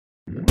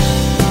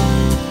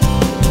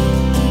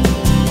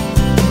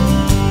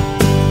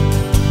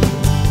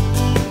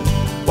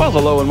Well,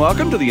 hello and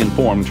welcome to the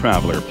Informed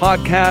Traveler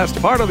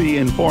podcast, part of the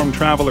Informed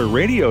Traveler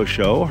radio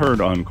show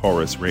heard on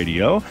Chorus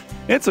Radio.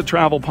 It's a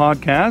travel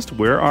podcast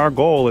where our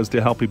goal is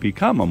to help you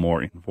become a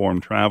more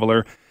informed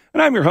traveler.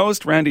 And I'm your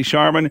host, Randy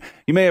Sharman.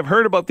 You may have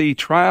heard about the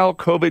trial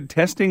COVID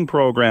testing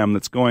program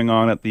that's going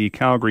on at the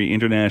Calgary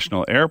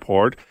International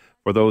Airport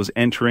for those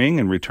entering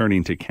and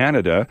returning to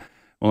Canada.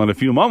 Well, in a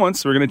few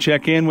moments, we're going to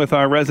check in with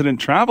our resident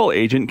travel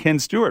agent, Ken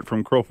Stewart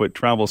from Crowfoot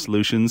Travel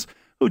Solutions,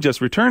 who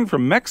just returned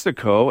from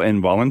Mexico and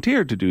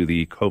volunteered to do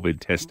the COVID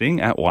testing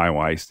at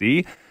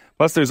YYC.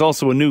 Plus, there's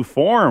also a new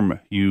form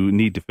you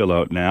need to fill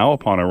out now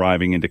upon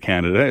arriving into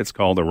Canada. It's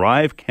called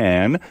Arrive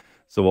Can.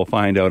 So we'll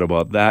find out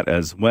about that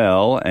as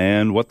well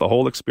and what the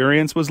whole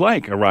experience was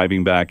like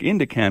arriving back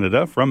into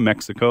Canada from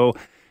Mexico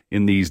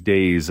in these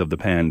days of the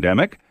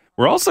pandemic.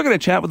 We're also going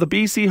to chat with the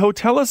BC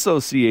Hotel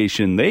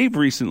Association. They've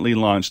recently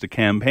launched a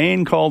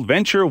campaign called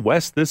Venture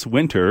West This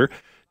Winter,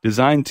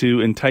 designed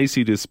to entice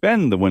you to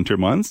spend the winter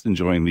months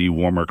enjoying the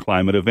warmer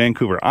climate of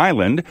Vancouver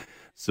Island.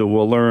 So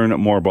we'll learn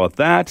more about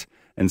that.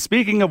 And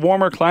speaking of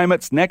warmer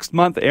climates, next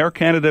month Air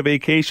Canada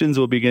Vacations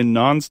will begin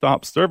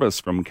nonstop service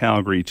from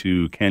Calgary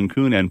to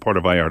Cancun and Puerto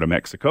Vallarta,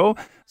 Mexico.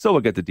 So we'll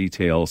get the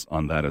details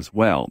on that as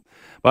well.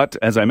 But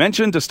as I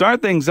mentioned, to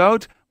start things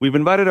out, we've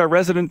invited our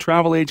resident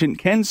travel agent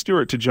Ken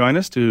Stewart to join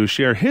us to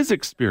share his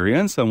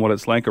experience on what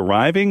it's like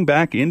arriving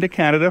back into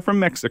Canada from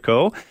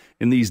Mexico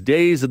in these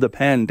days of the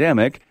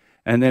pandemic,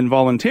 and then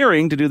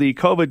volunteering to do the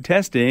COVID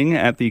testing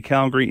at the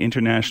Calgary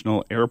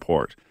International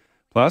Airport.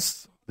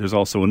 Plus, there's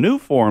also a new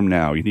form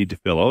now you need to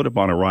fill out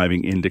upon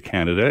arriving into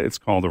Canada. It's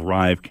called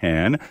Arrive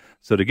Can.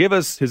 So to give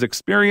us his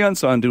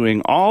experience on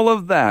doing all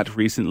of that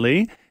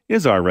recently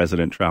is our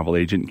resident travel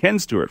agent, Ken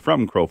Stewart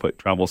from Crowfoot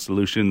Travel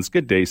Solutions.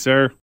 Good day,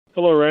 sir.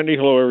 Hello, Randy.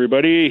 Hello,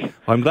 everybody. Well,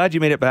 I'm glad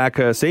you made it back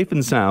safe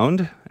and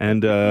sound,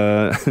 and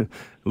it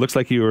looks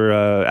like you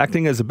were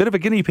acting as a bit of a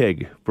guinea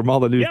pig from all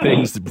the new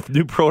things,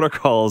 new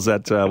protocols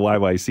at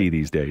YYC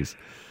these days.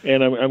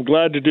 And I'm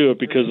glad to do it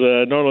because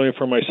not only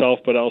for myself,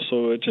 but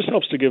also it just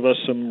helps to give us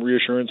some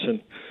reassurance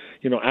and,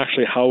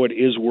 actually how it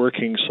is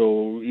working.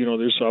 So,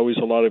 there's always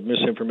a lot of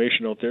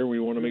misinformation out there. We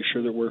want to make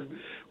sure that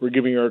we're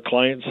giving our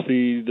clients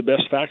the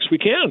best facts we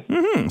can.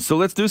 Mm-hmm. So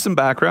let's do some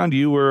background.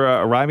 You were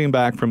arriving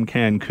back from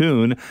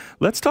Cancun.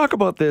 Let's talk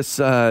about this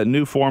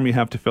new form you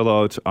have to fill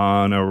out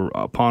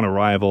upon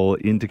arrival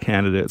into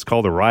Canada. It's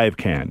called Arrive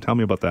Can. Tell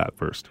me about that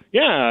first.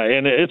 Yeah,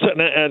 and it's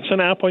an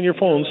app on your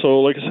phone. So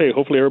like I say,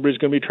 hopefully everybody's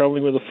going to be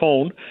traveling with a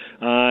phone.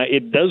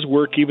 It does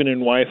work even in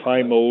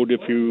Wi-Fi mode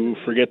if you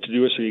forget to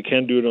do it, so you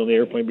can do it on the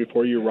airplane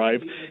before you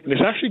arrive. And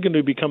it's actually going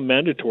to become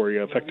mandatory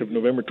effective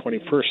November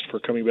 21st for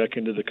coming back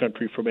into the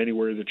country from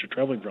anywhere that you're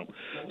traveling from.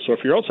 So if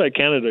you're outside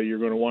Canada, you're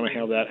going to want to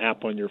have that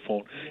app on your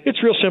phone.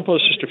 It's real simple.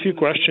 It's just a few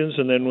questions,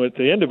 and then at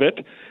the end of it,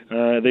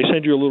 they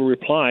send you a little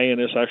reply, and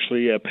it's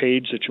actually a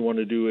page that you want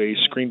to do a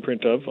screen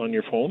print of on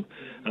your phone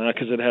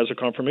because it has a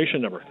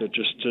confirmation number that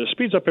just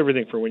speeds up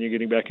everything for when you're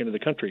getting back into the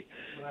country.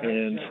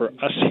 And for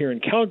us here in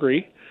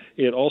Calgary,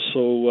 it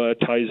also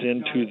ties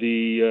into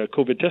the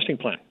COVID testing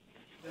plan,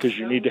 because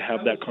you need to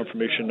have that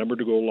confirmation number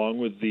to go along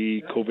with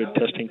the COVID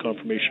testing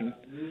confirmation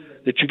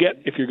that you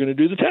get if you're going to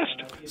do the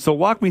test. So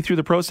walk me through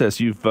the process.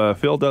 You've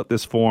filled out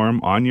this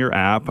form on your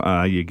app.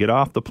 You get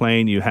off the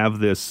plane. You have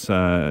this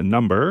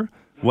number.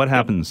 What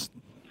happens?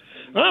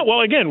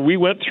 Well, again, we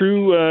went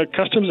through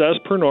customs as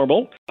per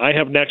normal. I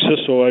have Nexus,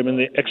 so I'm in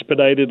the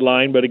expedited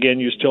line. But again,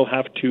 you still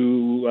have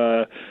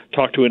to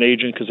talk to an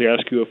agent because they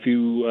ask you a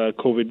few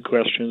COVID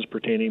questions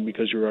pertaining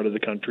because you're out of the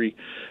country.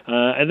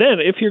 And then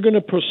if you're going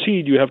to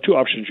proceed, you have two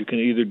options. You can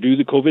either do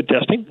the COVID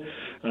testing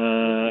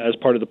as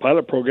part of the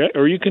pilot program,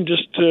 or you can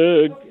just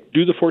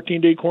do the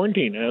 14-day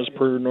quarantine as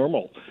per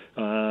normal.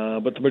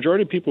 But the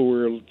majority of people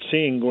we're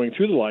seeing going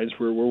through the lines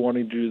were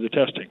wanting to do the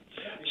testing.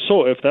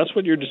 So if that's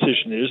what your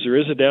decision is, there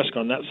is a desk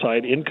on that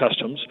side in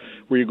customs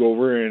where you go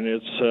over, and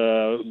it's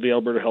the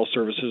Alberta Health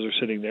Services are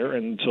sitting there,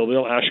 and so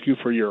they'll ask you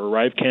for your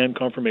Arrive Can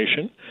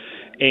confirmation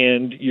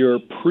and your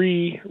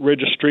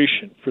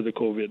pre-registration for the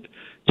COVID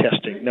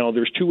testing. Now,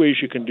 there's two ways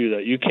you can do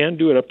that. You can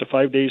do it up to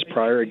 5 days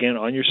prior, again,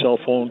 on your cell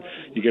phone.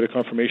 You get a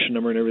confirmation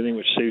number and everything,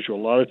 which saves you a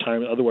lot of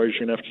time. Otherwise,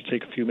 you're going to have to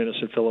take a few minutes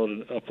and fill out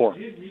a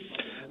form.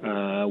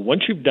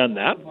 Once you've done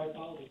that,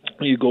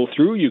 you go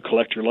through, you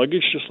collect your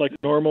luggage just like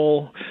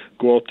normal,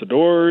 go out the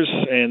doors,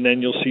 and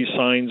then you'll see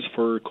signs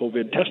for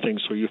COVID testing.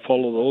 So you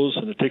follow those,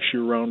 and it takes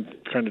you around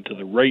kind of to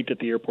the right at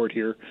the airport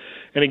here.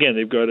 And again,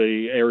 they've got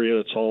an area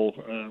that's all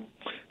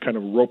kind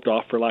of roped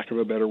off, for lack of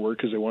a better word,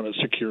 because they want it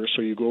secure.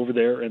 So you go over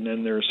there, and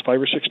then there's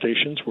 5 or 6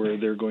 stations where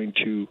they're going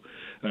to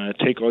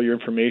take all your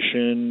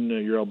information,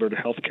 your Alberta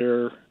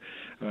Healthcare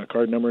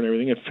card number and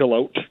everything, and fill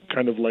out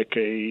kind of like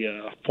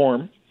a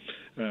form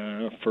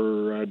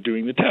for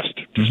doing the test,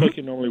 just like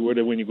you normally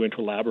would when you go into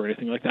a lab or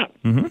anything like that.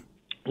 Mm-hmm.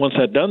 Once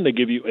that's done, they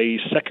give you a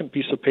second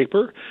piece of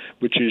paper,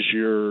 which is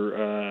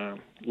your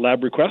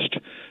lab request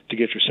to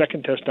get your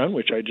second test done,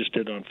 which I just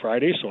did on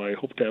Friday, so I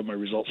hope to have my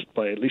results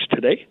by at least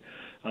today.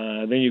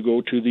 Then you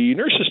go to the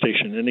nurse's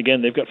station. And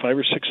again, they've got 5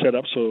 or 6 set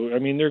up. So, I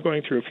mean, they're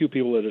going through a few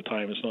people at a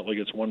time. It's not like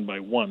it's one by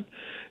one.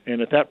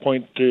 And at that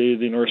point,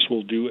 the nurse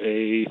will do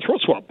a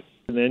throat swab.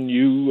 And then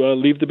you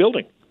leave the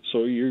building.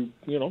 So and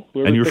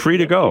you're free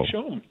to go.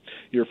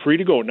 You're free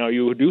to go. Now,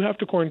 you do have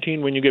to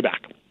quarantine when you get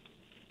back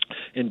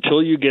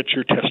until you get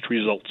your test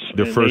results.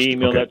 They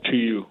email that to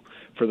you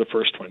for the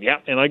first one. Yeah,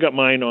 and I got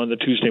mine on the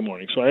Tuesday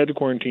morning. So I had to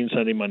quarantine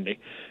Sunday, Monday.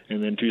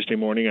 And then Tuesday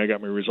morning, I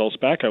got my results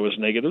back. I was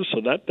negative.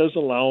 So that does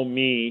allow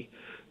me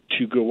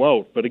to go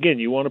out. But again,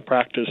 you want to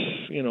practice,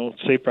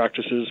 safe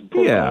practices,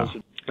 protocols.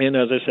 Yeah. And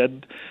as I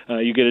said,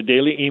 you get a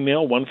daily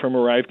email, one from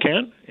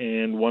ArriveCan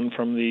and one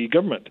from the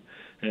government.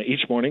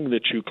 Each morning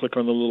that you click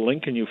on the little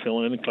link and you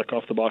fill in and click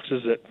off the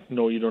boxes that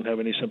no, you don't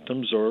have any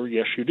symptoms, or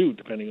yes, you do,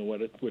 depending on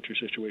what your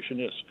situation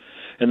is.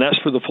 And that's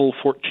for the full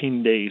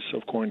 14 days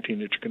of quarantine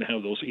that you're going to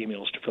have those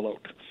emails to fill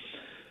out.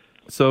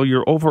 So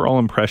your overall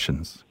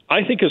impressions?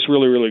 I think it's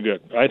really, really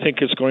good. I think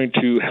it's going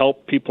to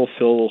help people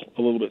feel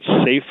a little bit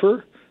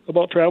safer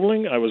about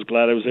traveling. I was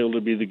glad I was able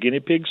to be the guinea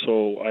pig,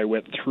 so I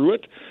went through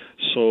it.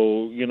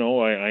 So,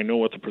 I know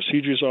what the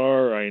procedures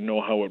are. I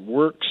know how it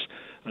works.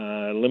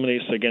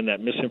 Eliminates, again, that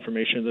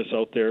misinformation that's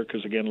out there,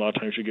 because, again, a lot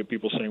of times you get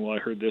people saying, well, I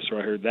heard this or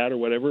I heard that or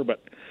whatever,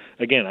 but,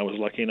 again, I was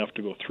lucky enough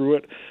to go through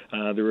it.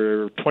 There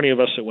were 20 of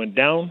us that went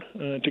down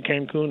to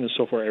Cancun, and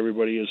so far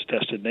everybody is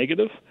tested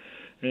negative.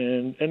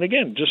 And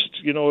again,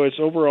 just, it's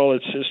overall,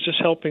 it's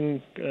just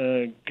helping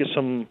get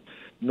some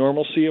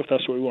normalcy, if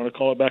that's what we want to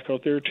call it, back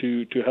out there,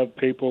 to have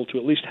people to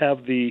at least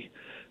have the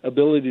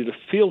ability to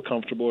feel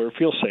comfortable or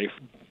feel safe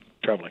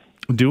traveling.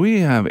 Do we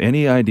have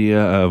any idea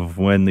of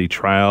when the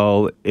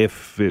trial,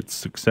 if it's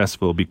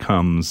successful,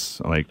 becomes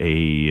like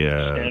a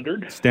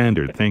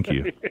Standard, thank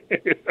you.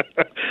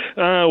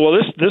 Well,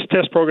 this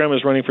test program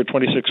is running for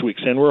 26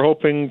 weeks, and we're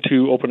hoping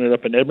to open it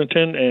up in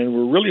Edmonton, and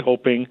we're really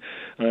hoping,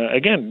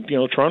 again,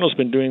 Toronto's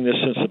been doing this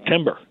since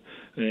September,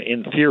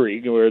 in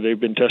theory, where they've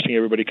been testing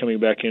everybody coming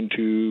back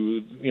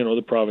into,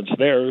 the province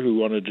there who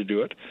wanted to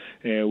do it,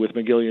 with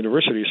McGill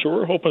University. So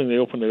we're hoping they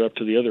open it up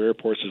to the other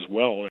airports as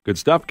well. Good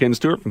stuff. Ken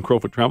Stewart from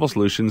Crowfoot Travel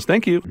Solutions.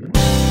 Thank you.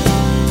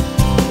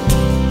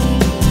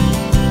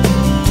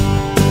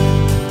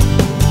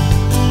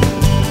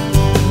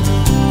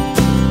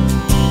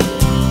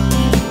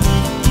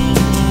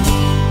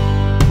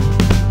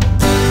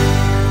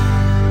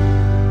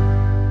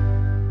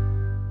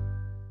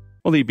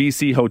 Well, the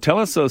BC Hotel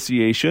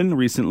Association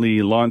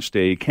recently launched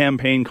a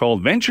campaign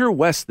called Venture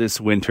West this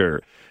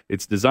winter.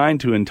 It's designed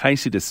to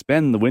entice you to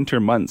spend the winter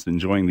months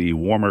enjoying the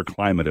warmer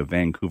climate of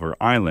Vancouver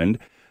Island.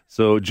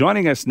 So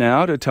joining us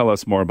now to tell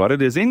us more about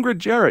it is Ingrid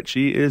Jarrett.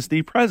 She is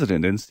the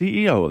president and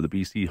CEO of the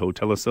BC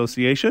Hotel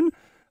Association.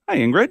 Hi,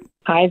 Ingrid.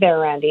 Hi there,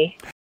 Randy.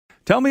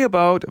 Tell me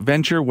about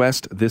Venture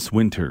West this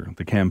winter,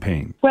 the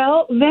campaign.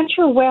 Well,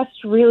 Venture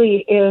West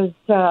really is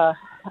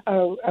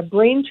a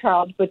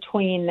brainchild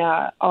between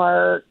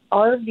our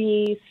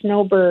RV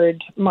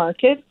snowbird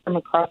market from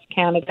across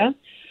Canada.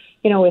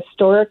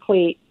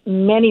 Historically,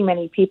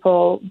 many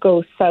people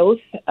go south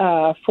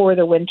for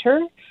the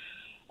winter.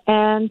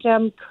 And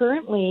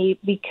currently,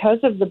 because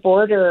of the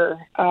border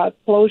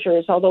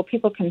closures, although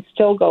people can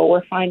still go,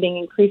 we're finding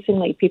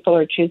increasingly people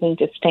are choosing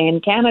to stay in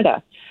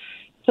Canada.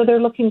 So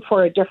they're looking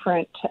for a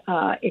different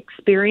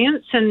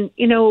experience. And,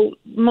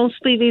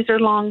 mostly these are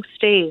long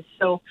stays.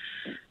 So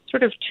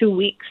sort of 2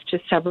 weeks to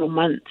several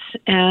months.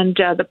 And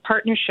the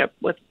partnership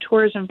with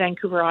Tourism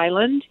Vancouver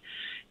Island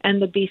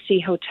and the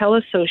BC Hotel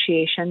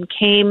Association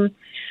came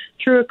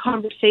through a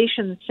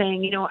conversation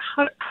saying,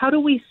 how do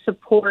we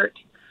support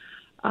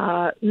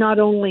not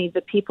only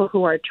the people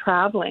who are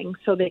traveling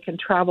so they can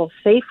travel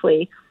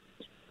safely,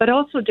 but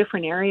also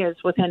different areas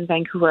within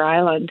Vancouver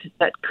Island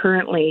that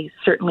currently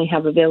certainly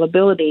have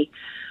availability,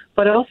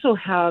 but also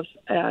have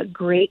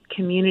great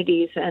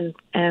communities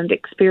and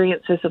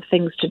experiences of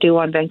things to do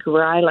on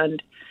Vancouver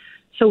Island,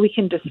 so we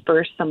can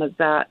disperse some of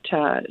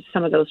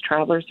those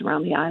travelers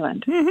around the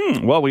island.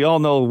 Mm-hmm. Well, we all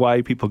know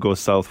why people go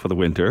south for the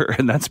winter,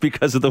 and that's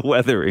because of the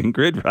weather,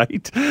 Ingrid,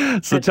 right?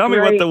 So that's tell me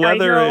right. what the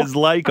weather is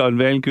like on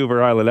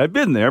Vancouver Island. I've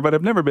been there, but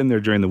I've never been there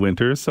during the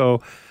winter,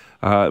 so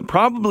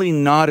probably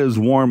not as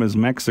warm as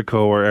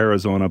Mexico or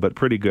Arizona, but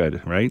pretty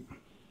good, right?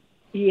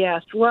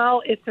 Yes.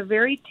 Well, it's a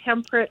very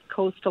temperate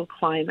coastal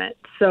climate,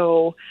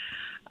 so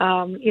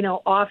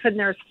often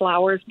there's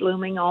flowers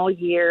blooming all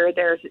year.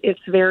 It's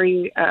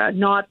very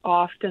not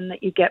often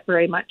that you get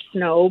very much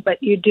snow,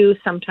 but you do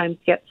sometimes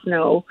get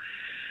snow.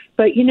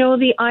 But,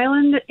 the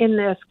island in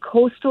this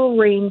coastal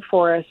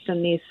rainforest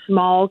and these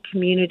small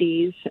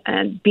communities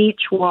and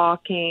beach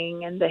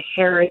walking and the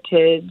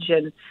heritage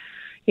and,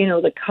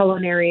 the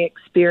culinary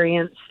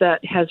experience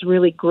that has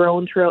really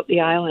grown throughout the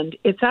island,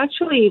 it's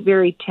actually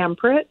very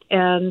temperate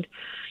and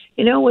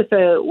with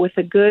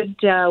a good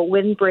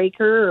windbreaker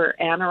or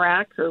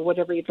anorak or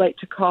whatever you'd like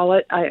to call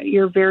it,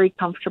 you're very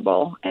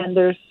comfortable. And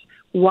there's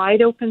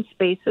wide open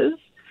spaces,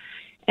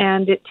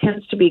 and it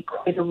tends to be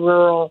quite a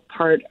rural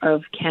part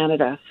of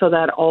Canada. So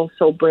that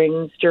also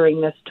brings,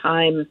 during this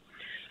time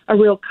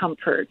real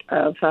comfort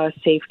of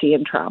safety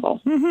and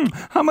travel. Mm-hmm.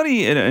 How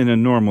many in a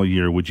normal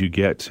year would you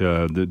get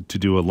to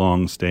do a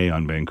long stay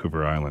on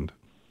Vancouver Island?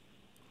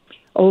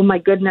 Oh, my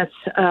goodness,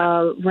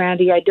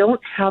 Randy, I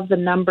don't have the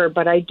number,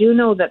 but I do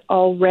know that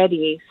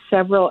already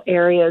several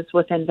areas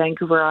within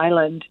Vancouver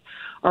Island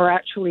are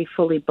actually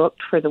fully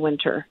booked for the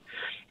winter.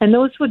 And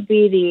those would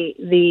be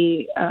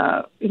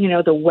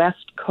the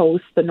west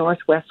coast, the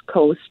northwest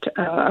coast,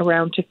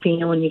 around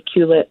Tofino and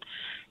Ucluelet,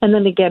 and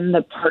then again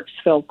the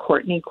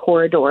Parksville-Courtenay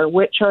corridor,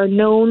 which are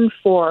known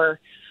for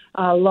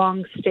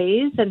long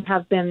stays and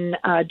have been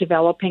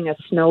developing a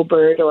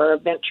snowbird or a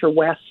Venture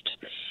West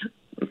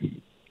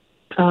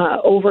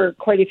over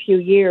quite a few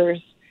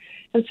years.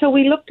 And so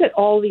we looked at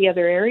all the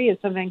other areas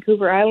of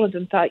Vancouver Island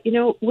and thought,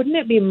 wouldn't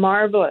it be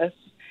marvelous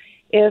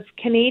if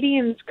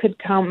Canadians could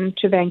come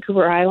to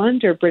Vancouver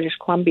Island or British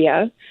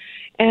Columbia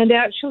and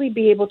actually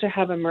be able to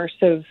have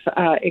immersive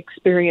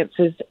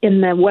experiences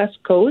in the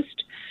West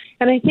Coast.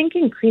 And I think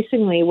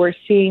increasingly we're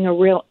seeing a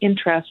real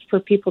interest for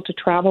people to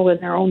travel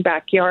in their own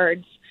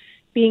backyards,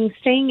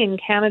 staying in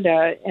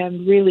Canada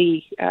and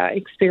really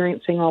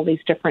experiencing all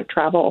these different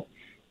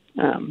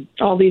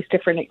all these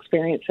different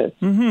experiences.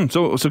 Mm-hmm.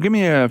 So give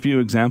me a few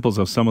examples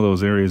of some of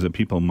those areas that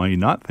people might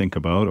not think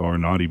about or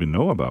not even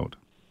know about.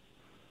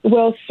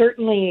 Well,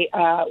 certainly,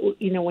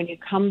 when you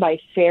come by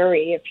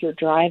ferry, if you're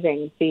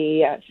driving,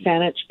 the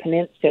Saanich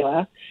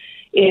Peninsula,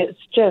 it's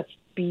just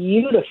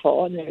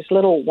beautiful. And there's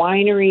little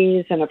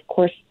wineries, and of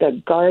course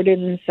the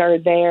gardens are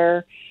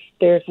there.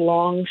 There's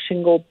long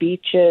shingle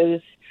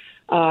beaches.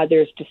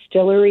 There's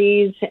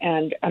distilleries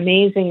and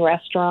amazing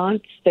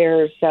restaurants.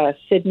 There's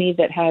Sydney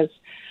that has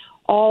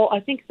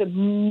I think the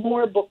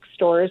more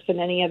bookstores than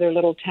any other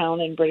little town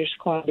in British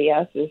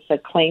Columbia is a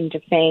claim to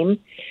fame.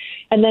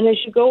 And then as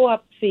you go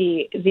up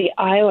the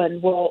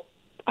island, well,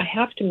 I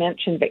have to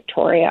mention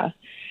Victoria.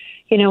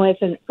 As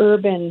an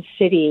urban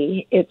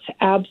city, it's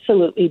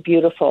absolutely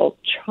beautiful,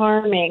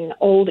 charming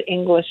old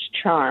English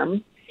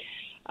charm.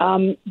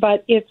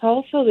 But it's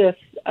also this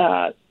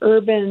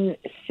urban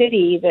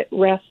city that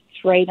rests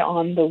right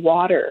on the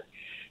water.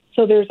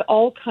 So there's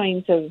all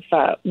kinds of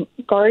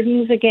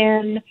gardens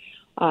again,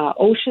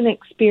 ocean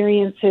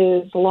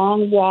experiences,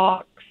 long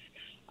walks.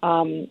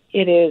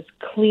 It is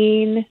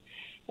clean,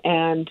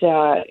 and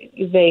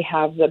they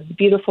have the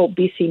beautiful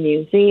BC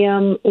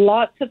Museum.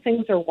 Lots of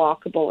things are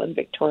walkable in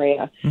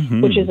Victoria,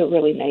 which is a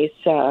really nice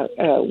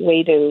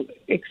way to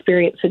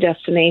experience a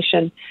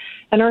destination.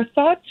 And our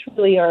thoughts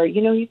really are,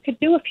 you could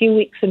do a few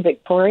weeks in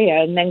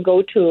Victoria and then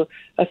go to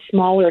a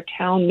smaller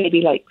town,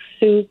 maybe like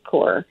Souk,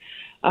 or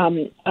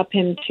up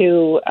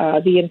into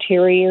the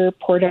interior,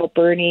 Port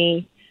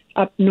Alberni,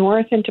 up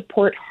north into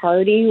Port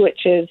Hardy,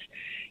 which is,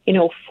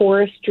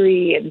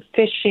 forestry and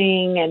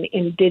fishing and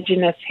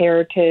indigenous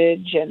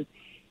heritage. And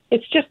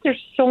it's just,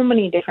 there's so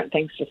many different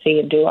things to see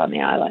and do on the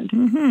island.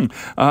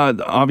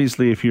 Mm-hmm.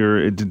 Obviously, if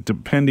you're,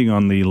 depending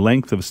on the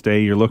length of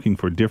stay, you're looking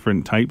for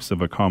different types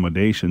of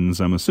accommodations.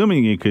 I'm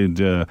assuming you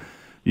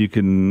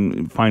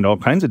can find all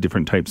kinds of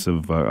different types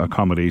of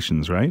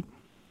accommodations, right?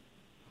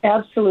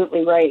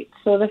 Absolutely right.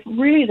 So the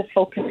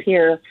focus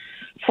here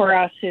for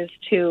us is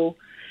to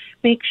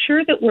make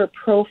sure that we're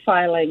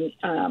profiling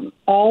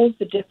all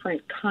the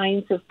different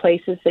kinds of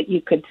places that you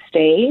could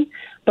stay,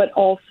 but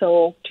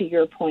also, to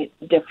your point,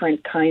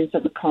 different kinds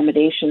of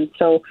accommodations.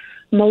 So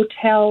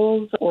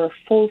motels or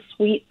full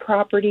suite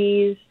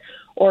properties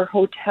or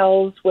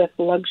hotels with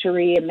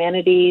luxury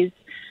amenities.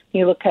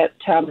 You look at,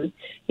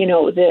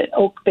 the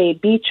Oak Bay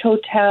Beach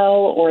Hotel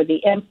or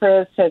the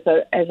Empress as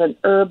an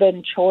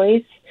urban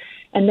choice.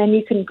 And then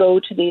you can go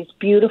to these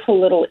beautiful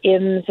little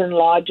inns and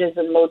lodges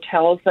and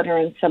motels that are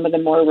in some of the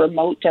more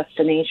remote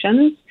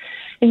destinations.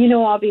 And,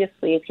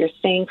 obviously, if you're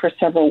staying for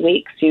several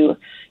weeks, you're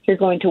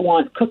going to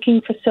want cooking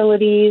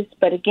facilities.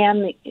 But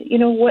again,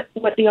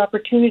 what the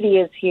opportunity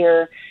is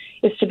here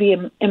is to be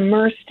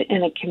immersed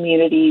in a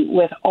community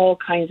with all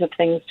kinds of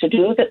things to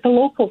do that the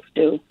locals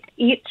do.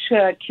 Each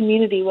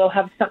community will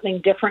have something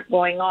different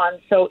going on.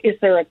 So is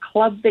there a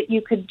club that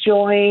you could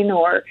join,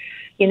 or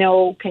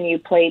can you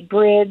play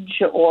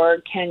bridge, or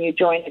can you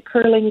join a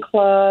curling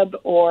club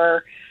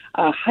or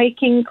a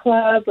hiking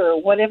club,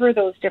 or whatever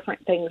those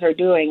different things are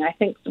doing? I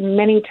think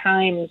many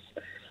times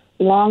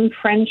long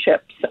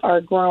friendships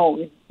are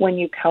grown when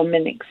you come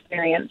and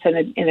experience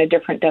in a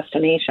different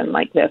destination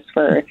like this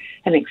for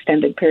an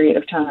extended period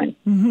of time.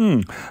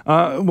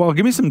 Mm-hmm. Well,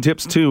 give me some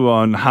tips, too,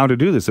 on how to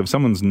do this. If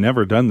someone's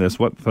never done this,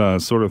 what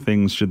sort of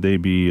things should they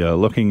be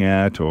looking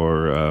at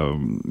or,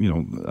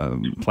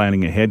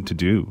 planning ahead to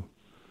do?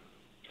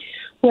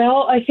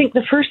 Well, I think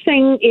the first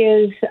thing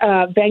is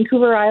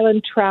Vancouver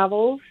Island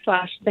travel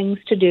 / things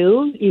to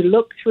do. You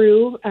look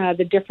through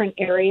the different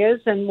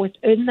areas, and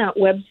within that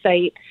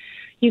website,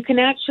 you can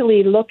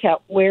actually look at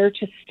where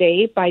to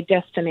stay by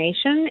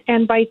destination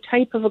and by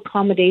type of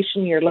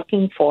accommodation you're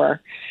looking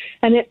for.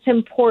 And it's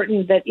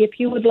important that if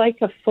you would like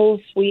a full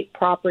suite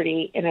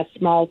property in a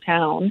small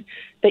town,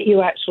 that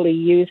you actually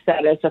use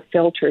that as a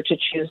filter to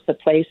choose the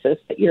places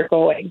that you're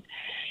going.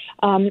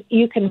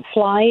 You can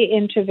fly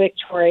into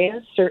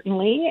Victoria,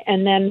 certainly,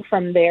 and then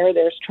from there,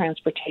 there's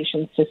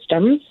transportation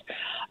systems.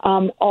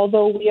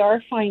 Although we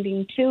are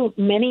finding, too,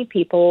 many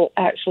people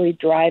actually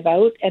drive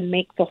out and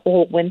make the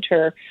whole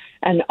winter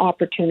an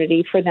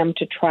opportunity for them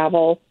to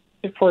travel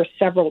for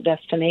several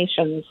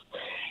destinations.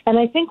 And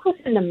I think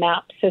within the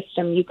map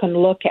system, you can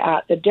look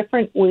at the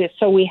different ways.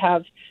 So we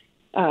have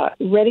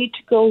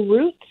ready-to-go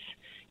routes,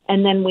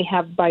 and then we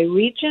have by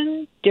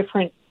region,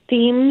 different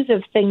themes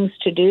of things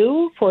to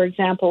do. For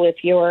example,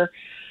 if you're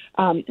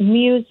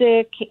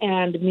music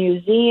and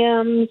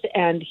museums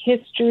and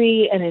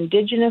history and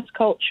Indigenous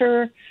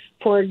culture,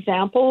 for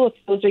example, if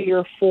those are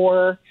your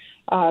four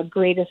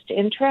greatest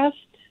interests,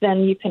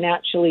 then you can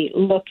actually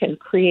look and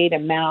create a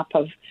map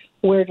of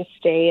where to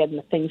stay and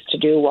the things to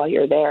do while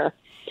you're there.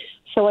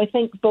 So I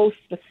think both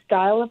the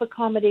style of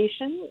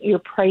accommodation, your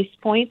price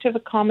point of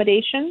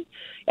accommodation,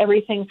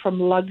 everything from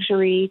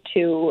luxury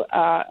to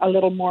a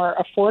little more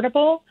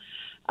affordable,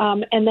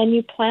 and then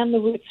you plan the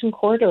routes and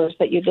corridors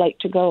that you'd like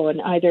to go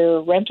and either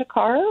rent a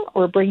car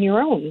or bring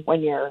your own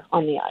when you're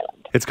on the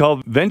island. It's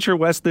called Venture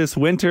West this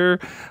winter.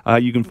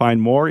 You can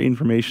find more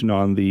information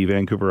on the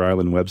Vancouver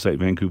Island website,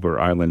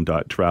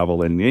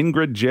 vancouverisland.travel. And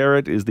Ingrid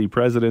Jarrett is the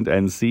president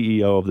and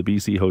CEO of the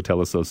BC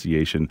Hotel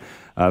Association.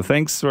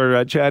 Thanks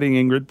for chatting,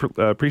 Ingrid.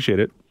 Appreciate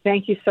it.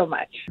 Thank you so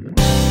much.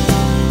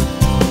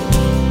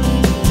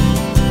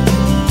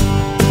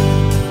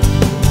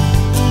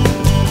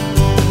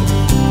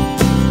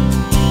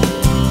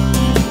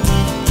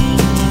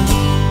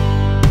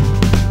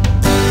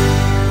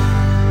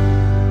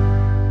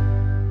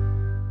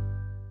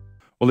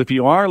 Well, if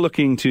you are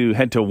looking to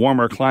head to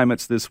warmer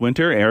climates this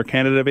winter, Air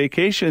Canada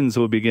Vacations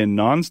will begin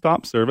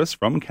nonstop service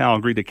from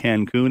Calgary to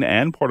Cancun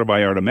and Puerto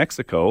Vallarta,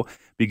 Mexico,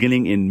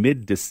 beginning in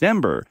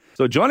mid-December.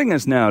 So joining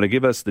us now to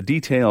give us the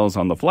details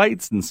on the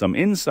flights and some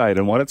insight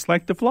on what it's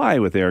like to fly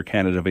with Air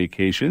Canada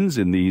Vacations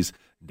in these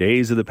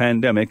days of the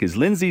pandemic is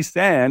Lindsay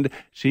Sand.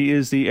 She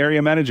is the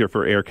area manager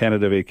for Air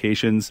Canada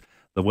Vacations.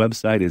 The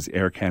website is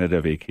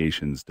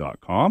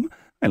aircanadavacations.com.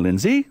 Hi,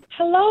 Lindsay.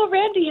 Hello,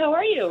 Randy. How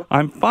are you?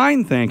 I'm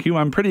fine, thank you.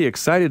 I'm pretty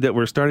excited that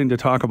we're starting to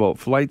talk about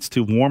flights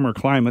to warmer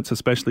climates,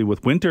 especially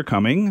with winter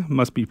coming.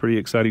 Must be pretty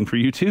exciting for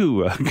you,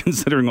 too,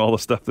 considering all the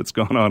stuff that's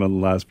gone on in the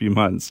last few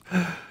months.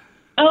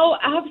 Oh,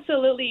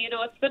 absolutely. You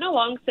know, it's been a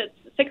long 6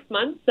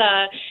 months.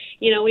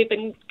 We've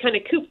been kind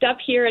of cooped up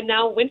here, and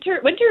now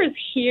winter is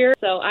here.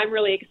 So I'm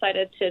really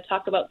excited to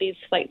talk about these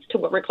flights to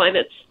warmer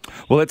climates.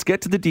 Well, let's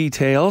get to the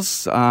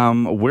details.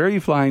 Where are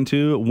you flying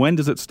to? When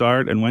does it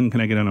start? And when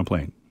can I get on a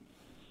plane?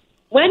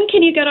 When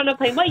can you get on a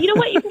plane? Well, you know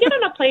what? You can get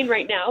on a plane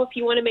right now if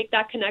you want to make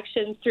that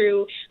connection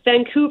through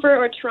Vancouver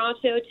or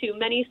Toronto to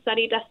many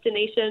sunny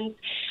destinations.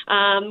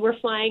 We're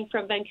flying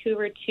from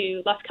Vancouver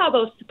to Los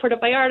Cabos, to Puerto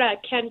Vallarta,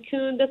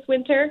 Cancun this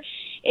winter.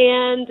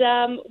 And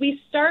we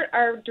start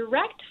our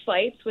direct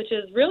flights, which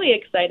is really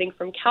exciting,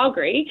 from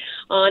Calgary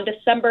on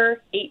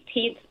December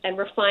 18th. And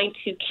we're flying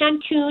to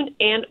Cancun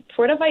and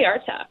Puerto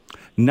Vallarta.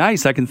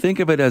 Nice. I can think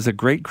of it as a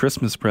great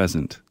Christmas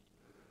present.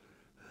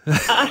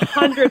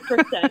 100%.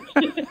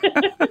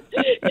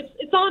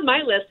 It's on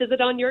my list. Is it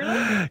on your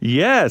list?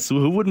 Yes.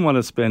 Who wouldn't want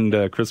to spend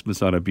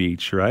Christmas on a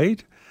beach,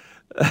 right?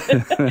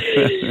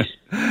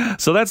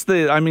 So that's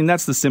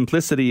the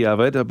simplicity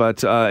of it.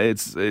 But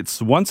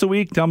it's once a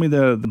week. Tell me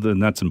the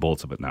nuts and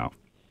bolts of it now.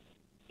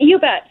 You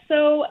bet.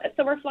 So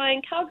we're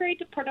flying Calgary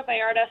to Puerto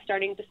Vallarta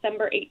starting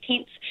December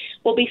 18th.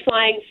 We'll be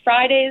flying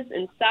Fridays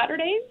and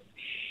Saturdays.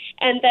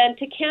 And then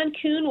to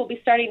Cancun, we'll be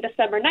starting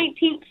December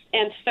 19th,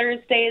 and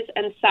Thursdays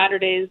and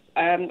Saturdays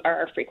are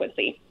our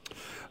frequency.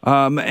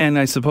 And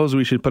I suppose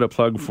we should put a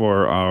plug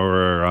for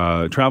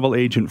our travel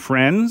agent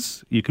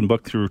friends. You can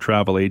book through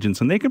travel agents,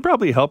 and they can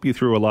probably help you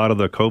through a lot of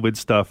the COVID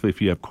stuff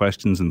if you have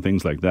questions and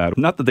things like that.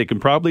 Not that they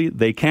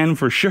can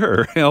for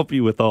sure help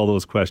you with all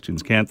those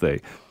questions, can't they?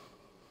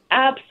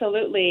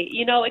 Absolutely.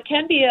 You know, it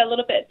can be a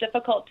little bit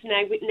difficult to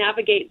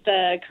navigate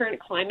the current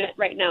climate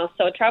right now.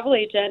 So a travel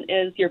agent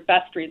is your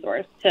best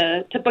resource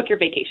to book your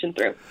vacation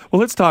through. Well,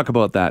 let's talk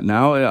about that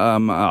now.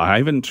 I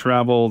haven't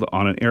traveled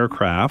on an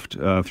aircraft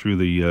through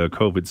the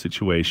COVID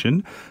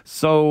situation.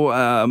 So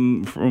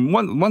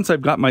once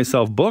I've got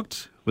myself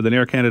booked with an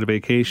Air Canada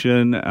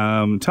vacation,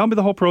 tell me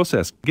the whole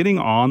process. Getting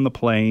on the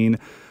plane,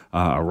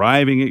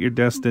 arriving at your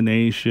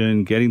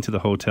destination, getting to the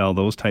hotel,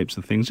 those types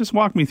of things. Just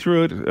walk me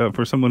through it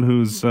for someone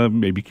who's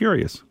maybe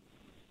curious.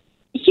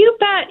 You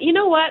bet. You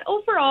know what?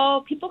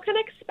 Overall, people can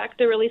expect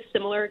a really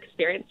similar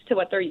experience to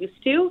what they're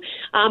used to.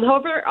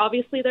 However,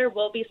 obviously, there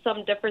will be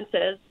some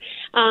differences.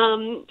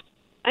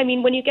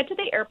 When you get to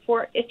the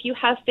airport, if you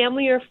have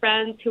family or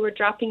friends who are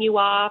dropping you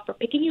off or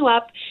picking you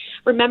up,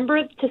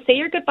 remember to say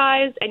your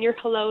goodbyes and your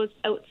hellos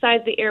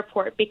outside the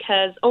airport,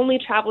 because only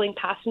traveling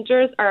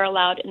passengers are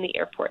allowed in the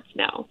airports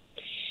now.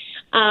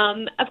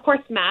 Of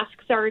course,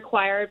 masks are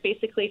required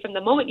basically from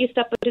the moment you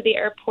step into the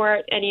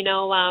airport, and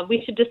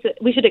we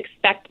should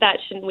expect that,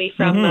 shouldn't we,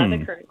 from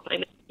the current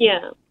climate?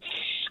 Yeah.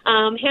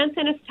 Hand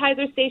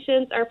sanitizer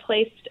stations are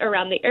placed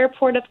around the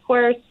airport, of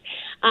course,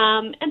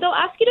 and they'll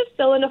ask you to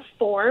fill in a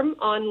form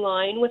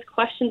online with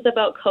questions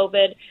about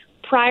COVID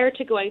prior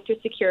to going through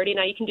security.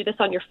 Now, you can do this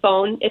on your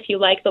phone if you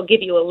like. They'll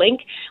give you a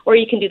link, or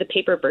you can do the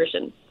paper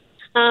version.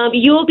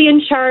 You will be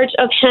in charge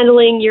of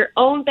handling your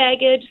own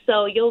baggage,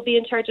 so you'll be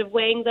in charge of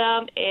weighing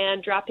them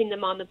and dropping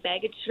them on the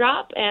baggage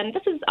drop. And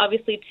this is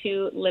obviously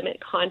to limit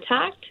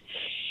contact.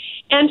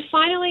 And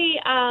finally,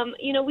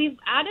 we've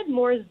added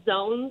more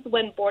zones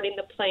when boarding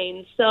the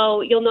plane.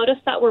 So you'll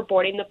notice that we're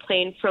boarding the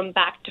plane from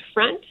back to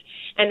front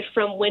and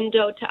from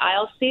window to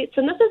aisle seats.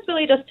 And this is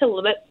really just to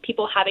limit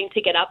people having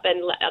to get up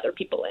and let other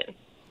people in.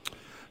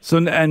 So,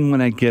 and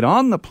when I get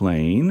on the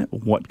plane,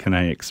 what can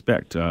I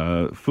expect?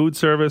 Food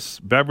service,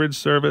 beverage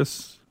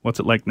service? What's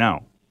it like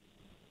now?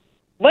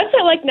 What's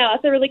it like now?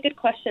 That's a really good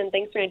question.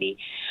 Thanks, Randy.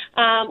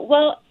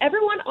 Well,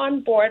 everyone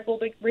on board will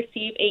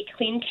receive a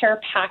clean care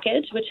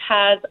package, which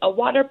has a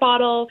water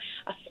bottle,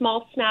 a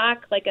small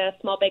snack, like a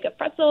small bag of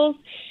pretzels,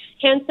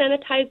 hand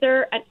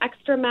sanitizer, an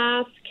extra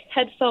mask,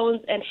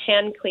 headphones, and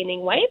hand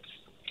cleaning wipes.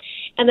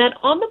 And then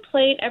on the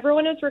plane,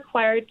 everyone is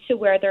required to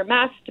wear their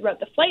mask throughout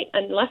the flight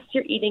unless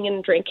you're eating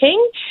and drinking,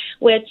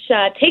 which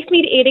takes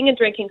me to eating and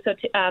drinking. So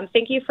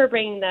thank you for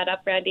bringing that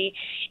up, Randy.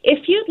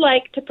 If you'd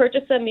like to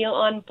purchase a meal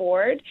on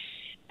board,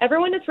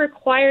 everyone is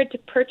required to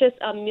purchase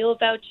a meal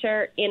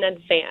voucher in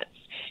advance.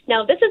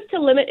 Now, this is to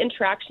limit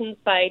interactions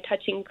by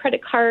touching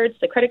credit cards,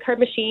 the credit card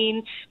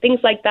machine,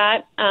 things like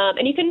that.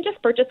 And you can just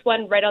purchase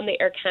one right on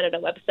the Air Canada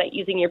website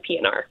using your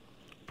PNR.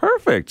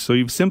 Perfect. So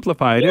you've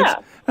simplified it.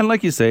 And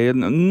like you say,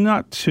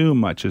 not too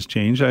much has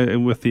changed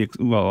with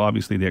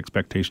obviously the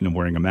expectation of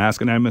wearing a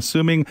mask. And I'm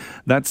assuming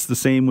that's the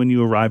same when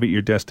you arrive at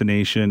your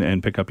destination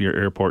and pick up your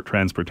airport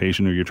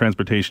transportation or your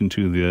transportation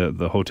to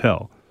the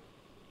hotel.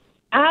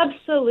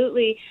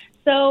 Absolutely.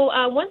 So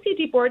once you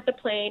deboard the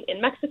plane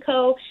in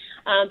Mexico,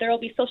 there will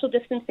be social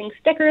distancing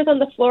stickers on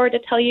the floor to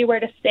tell you where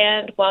to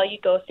stand while you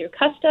go through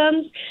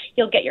customs.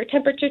 You'll get your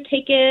temperature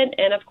taken,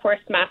 and of course,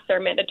 masks are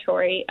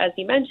mandatory, as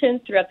you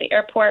mentioned, throughout the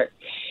airport.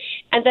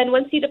 And then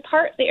once you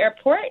depart the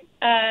airport,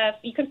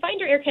 you can find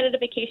your Air Canada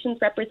Vacations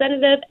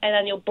representative, and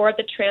then you'll board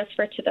the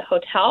transfer to the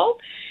hotel.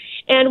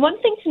 And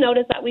one thing to note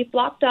is that we've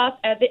blocked off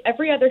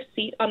every other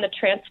seat on the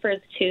transfers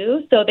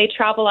too, so they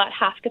travel at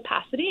half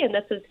capacity, and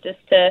this is just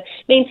to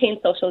maintain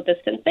social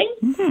distancing.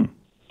 Mm-hmm.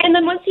 And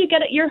then once you get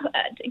to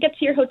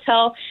your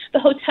hotel, the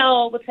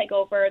hotel will take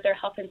over their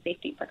health and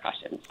safety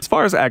precautions. As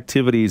far as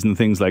activities and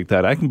things like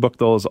that, I can book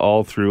those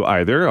all through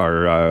either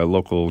our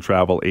local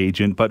travel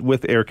agent, but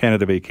with Air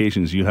Canada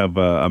Vacations, you have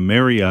a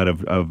myriad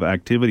of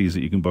activities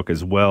that you can book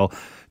as well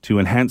to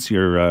enhance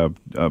your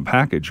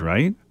package,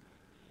 right?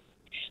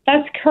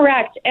 That's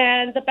correct.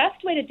 And the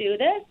best way to do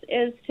this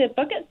is to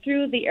book it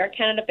through the Air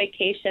Canada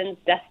Vacations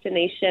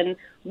destination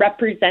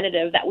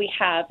representative that we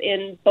have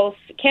in both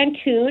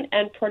Cancun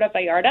and Puerto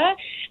Vallarta.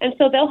 And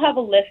so they'll have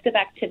a list of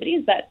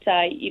activities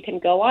that you can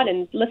go on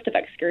and list of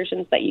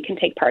excursions that you can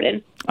take part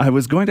in. I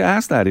was going to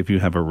ask that if you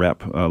have a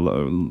rep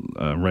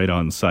right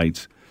on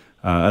site.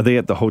 Are they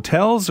at the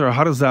hotels, or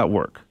how does that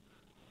work?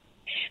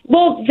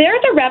 Well, they're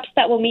the reps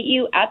that will meet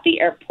you at the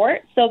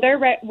airport. So they're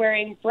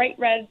wearing bright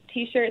red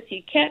T-shirts.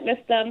 You can't miss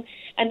them.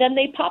 And then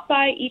they pop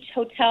by each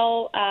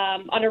hotel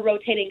on a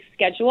rotating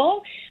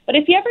schedule. But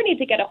if you ever need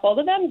to get a hold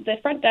of them, the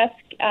front desk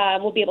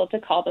will be able to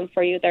call them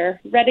for you.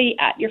 They're ready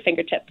at your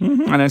fingertips.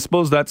 Mm-hmm. And I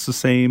suppose that's the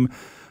same.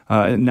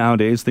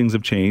 Nowadays, things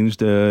have changed.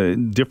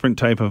 Different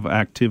type of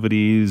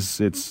activities.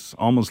 It's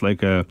almost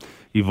like a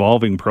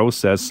evolving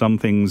process. Some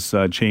things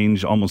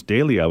change almost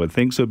daily, I would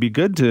think. So it'd be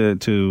good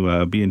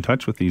to be in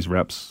touch with these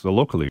reps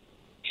locally.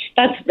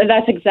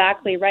 That's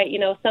exactly right. You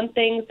know, some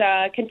things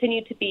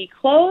continue to be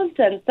closed,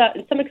 and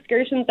some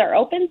excursions are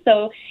open.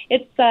 So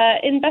it's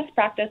in best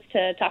practice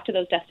to talk to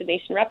those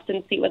destination reps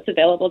and see what's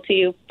available to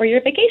you for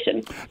your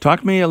vacation.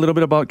 Talk to me a little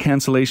bit about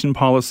cancellation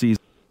policies.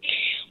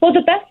 Well,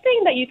 the best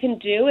thing that you can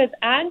do is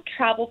add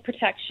travel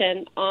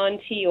protection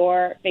onto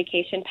your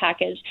vacation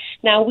package.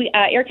 Now,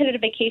 Air Canada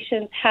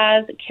Vacations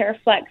has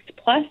CareFlex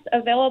Plus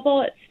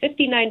available. It's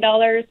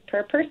 $59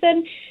 per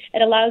person.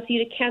 It allows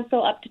you to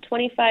cancel up to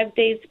 25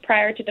 days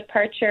prior to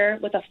departure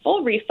with a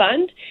full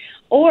refund,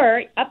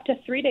 or up to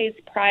 3 days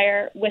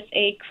prior with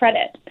a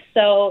credit.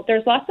 So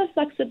there's lots of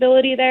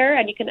flexibility there,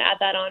 and you can add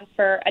that on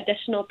for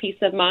additional peace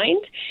of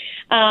mind.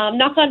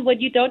 Knock on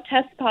wood, you don't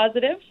test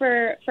positive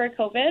for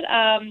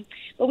COVID,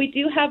 but we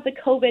do have the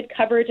COVID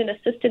coverage and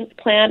assistance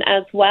plan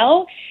as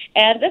well.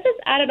 And this is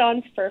added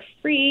on for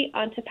free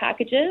onto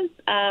packages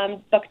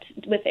booked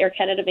with Air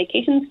Canada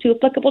Vacations to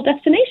applicable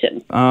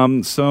destinations.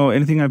 So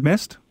anything I've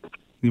missed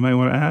you might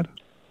want to add?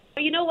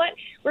 You know what?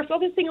 We're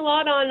focusing a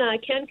lot on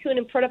Cancun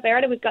and Puerto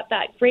Vallarta. We've got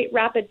that great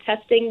rapid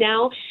testing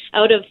now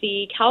out of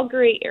the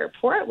Calgary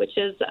airport, which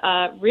is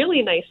a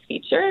really nice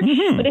feature.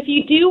 Mm-hmm. But if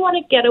you do want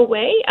to get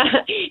away,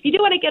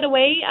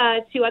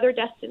 to other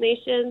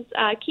destinations,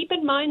 keep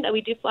in mind that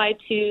we do fly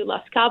to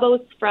Los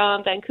Cabos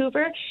from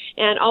Vancouver,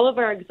 and all of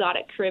our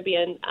exotic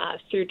Caribbean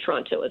through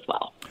Toronto as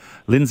well.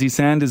 Lindsay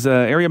Sand is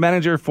area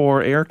manager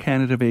for Air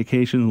Canada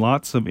Vacations.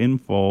 Lots of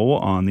info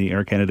on the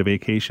Air Canada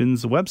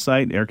Vacations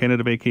website,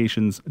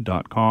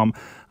 aircanadavacations.com.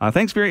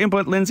 Thanks for your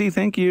input, Lindsay.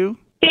 Thank you.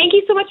 Thank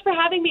you so much for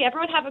having me.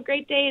 Everyone have a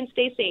great day and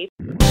stay safe.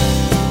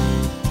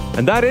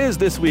 And that is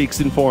this week's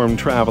Informed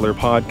Traveler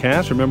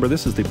podcast. Remember,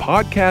 this is the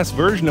podcast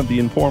version of the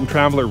Informed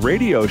Traveler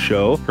radio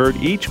show, heard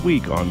each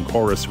week on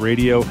Chorus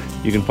Radio.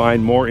 You can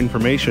find more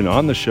information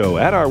on the show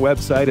at our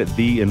website at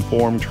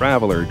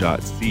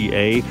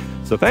theinformedtraveler.ca.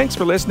 So thanks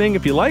for listening.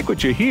 If you like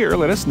what you hear,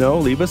 let us know.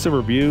 Leave us a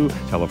review,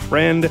 tell a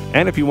friend.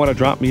 And if you want to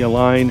drop me a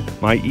line,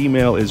 my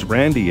email is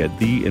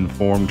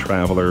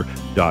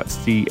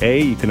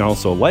randy@theinformedtraveler.ca. You can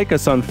also like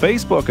us on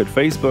Facebook at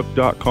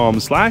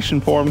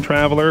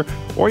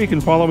facebook.com/informedtraveler, or you can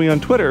follow me on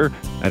Twitter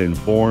at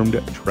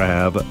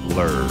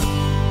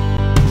informedtraveler.